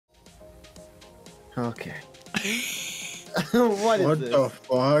Okay. What is this? the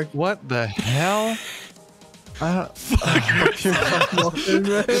fuck? What the hell? Muffin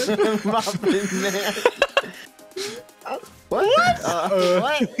Man. Muffin Man. What?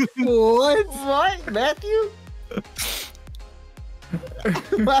 What? What? Matthew?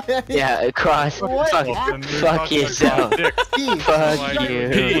 Yeah, cross. What? Fuck yourself. Steve. Fuck you.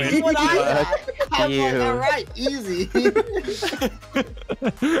 That's what I got. Fuck I'm you. like, all right, easy.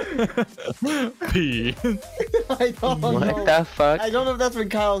 P. I don't know. What the fuck? I don't know if that's when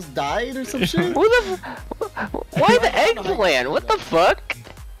Kyle's died or some shit. Who the? Why the eggplant? What the fuck?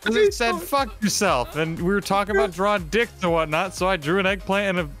 Because it said fuck yourself, and we were talking about drawing dicks and whatnot, so I drew an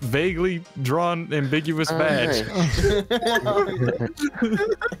eggplant and a vaguely drawn ambiguous badge.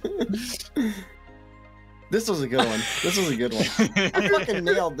 This was a good one. This was a good one. I fucking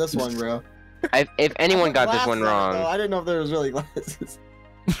nailed this one, bro. If anyone got this one Glasses, wrong. though, I didn't know if there was really glasses.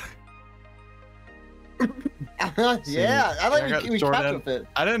 Yeah, I like we kept with it.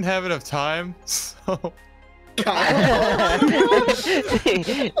 I didn't have enough time, so...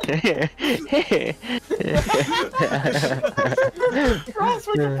 Cross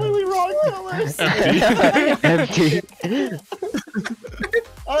were completely wrong colors. Empty.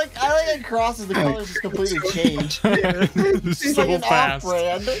 I like how crosses the colors just completely change. It's So like an fast.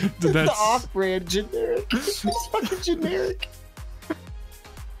 off-brand. It's the That's- off-brand generic. It's fucking generic.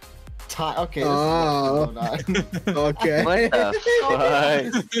 Okay. Oh. This is Okay. What the fuck?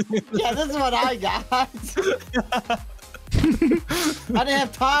 yeah, this is what I got. I didn't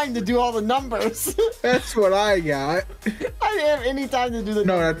have time to do all the numbers. That's what I got. I didn't have any time to do the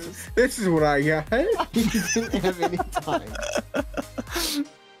No, numbers. this is what I got. I didn't have any time.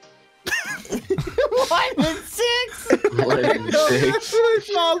 1 and 6. That's when I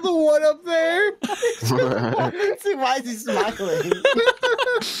saw the one up there. See, why is he smiling?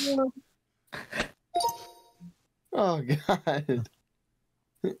 Oh god.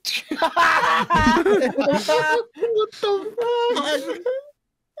 What the fuck?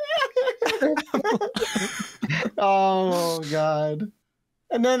 Oh god.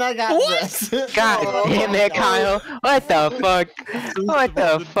 And then I got this. God Oh, damn it, God. Kyle. What the fuck? What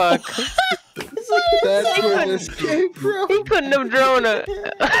the fuck? That's where this came from. He couldn't have drawn a.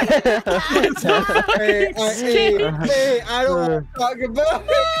 Hey, I don't want to talk about it.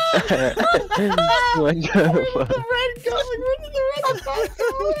 What the fuck? The red going. Where did the red go?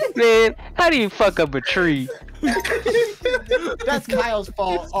 Man, how do you fuck up a tree? That's Kyle's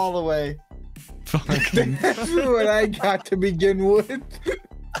fault all the way. That's what I got to begin with.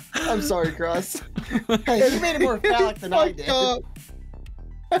 I'm sorry, Cross. Hey, you made it more phallic than I did.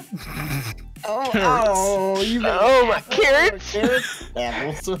 Oh, you made Oh, my carrots. Carrots?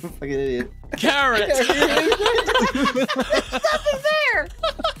 Apples. I'm a fucking idiot. Carrots! Nothing there!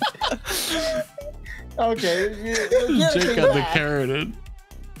 Okay. Jake got the carroted.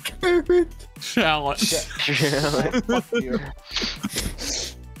 Shallot. Fuck you.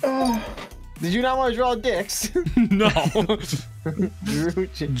 Oh. Did you not want to draw dicks? No. Drew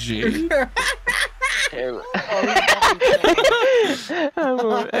G. Miles. Him. This is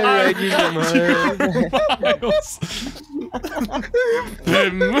what I got.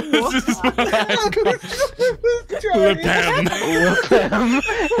 Lip him.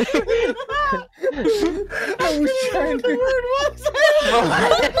 I was trying to.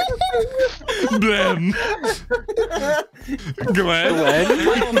 Blem. Glenn.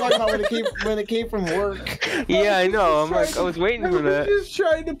 when it came from work. Yeah, I know. I'm like, I was waiting for I that. was just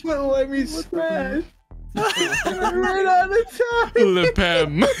trying to put Lemmy Smash. Right on the top. Lip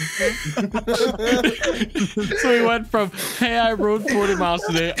him. So we went from, hey, I rode 40 miles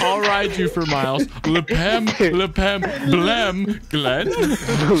today. I'll ride you for miles. Lip him. Blem. Glenn.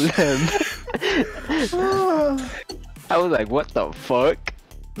 Blem. I was like, what the fuck?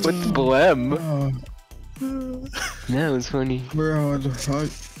 What's Blem? That was funny. Bro, what the fuck?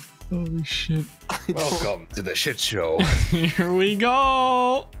 Oh, shit. Welcome to the shit show. Here we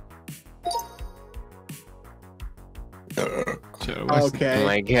go. Okay. Oh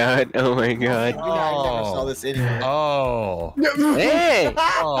my god. Oh my god. I never saw this anywhere. Oh. Hey!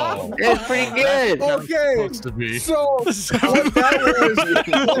 Oh. That's pretty good. Okay. Supposed to be. So what that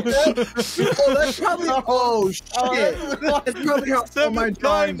was? Oh, that's probably. Oh shit! That's probably how all my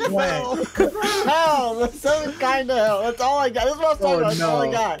drawings went. Hell, that's some kind of hell. That's all I got. This is what I was talking about. That's all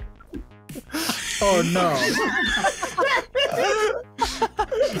I got. Oh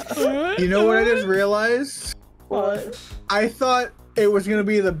no! You know what I just realized? What? I thought it was gonna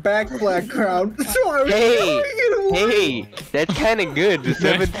be the background. So I was Hey, that's kind of good. The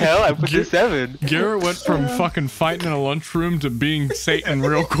 7th hell, I put the 7. Garrett went from fucking fighting in a lunchroom to being Satan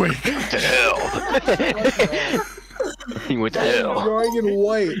real quick. He went to hell. drawing in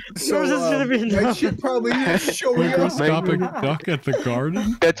white. So I should probably show you. Microscopic duck at the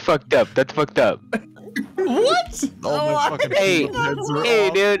garden? That's fucked up. That's fucked up. What? Hey, hey,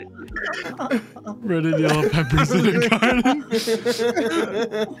 dude. Red and yellow peppers in a garden.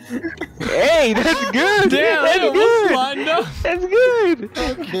 Hey, that's good. Damn, that's that good. was lined up. That's good.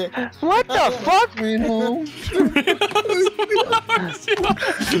 Okay. What the fuck? I didn't know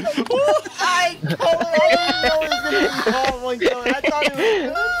it was gonna be called one color. I thought it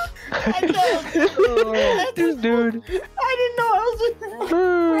was. I thought This dude. I didn't know I was.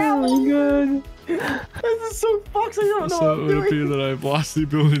 Oh my god. This is so fucked. I don't know So what it I'm would doing. appear that I've lost the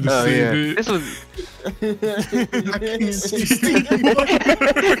ability to Oh save yeah. it. This was.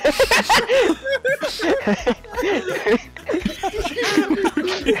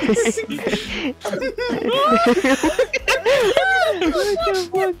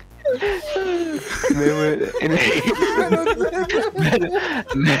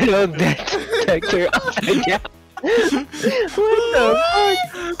 Metal detector upside down. What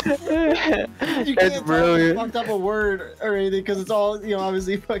the fuck? You That's can't brilliant. fucked up a word or anything because it's all, you know,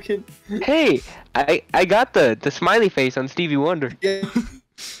 obviously fucking. Hey, I got the smiley face on Stevie Wonder.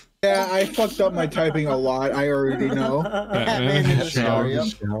 Yeah, I fucked up my typing a lot. I already know. Batman in the shower. Yep.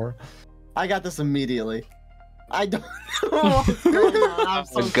 I got this immediately. I don't know what's going on. I'm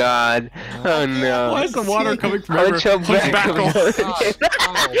so Oh god. Oh no. Why is the water coming from Punch everywhere? him back.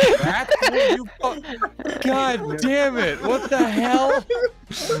 God damn it! What the hell?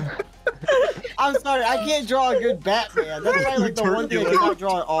 I'm sorry, I can't draw a good Batman. That's probably like the one thing I cannot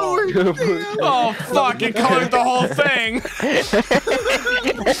draw at all. Oh fuck! It colored the whole thing.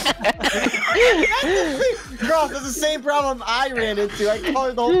 Girl, that's the same problem I ran into. I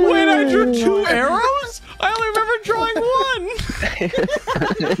colored the whole Wait, I drew 2 arrows? I only remember drawing 1.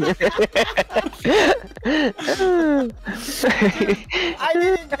 I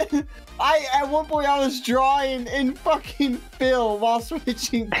didn't. At one point I was drawing in fucking Phil while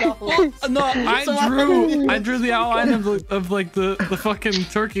switching colors. No, I drew the outline of like the fucking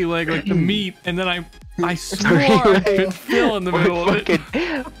turkey leg, like the meat, and then I swore I put Phil in the middle of it.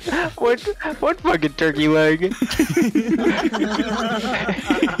 What fucking turkey leg?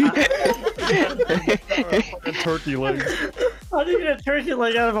 Turkey legs. How do you get a turkey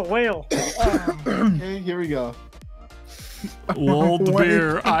leg out of a whale? Okay, here we go. Lold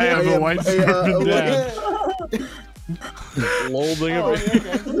beer. I have a white suburban dad. Lolding a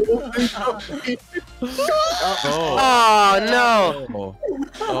beer. Oh no!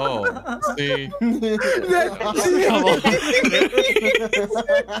 Oh, see.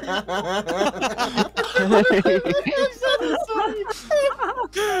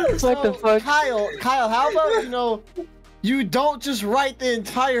 What the fuck? Kyle, how about, you know, you don't just write the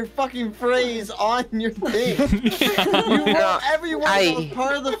entire fucking phrase on your thing. You wrote every word that was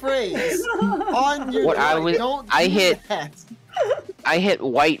part of the phrase on your thing. Don't do that. I hit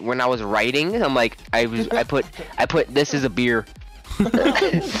white when I was writing. I'm like, I put this is a beer.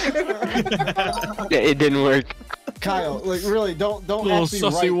 It didn't work. Kyle, like really, don't Little actually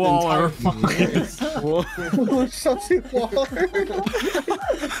sussy write Waller. the entire fucking phrase. Sussy Waller.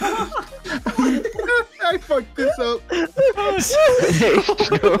 I fucked this up.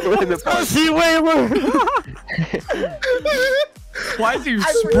 Sussy Waller. Why is he I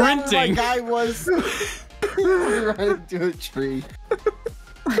forgot where my sprinting? guy was running into a tree.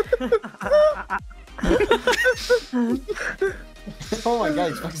 Oh my god,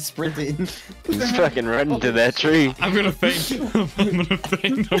 he's fucking sprinting. He's fucking running to that tree. I'm gonna faint. I'm gonna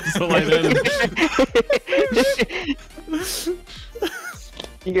faint. I'm so lightheaded.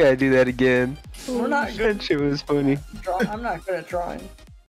 You gotta do that again. We're not good. That shit was funny. I'm not good at drawing.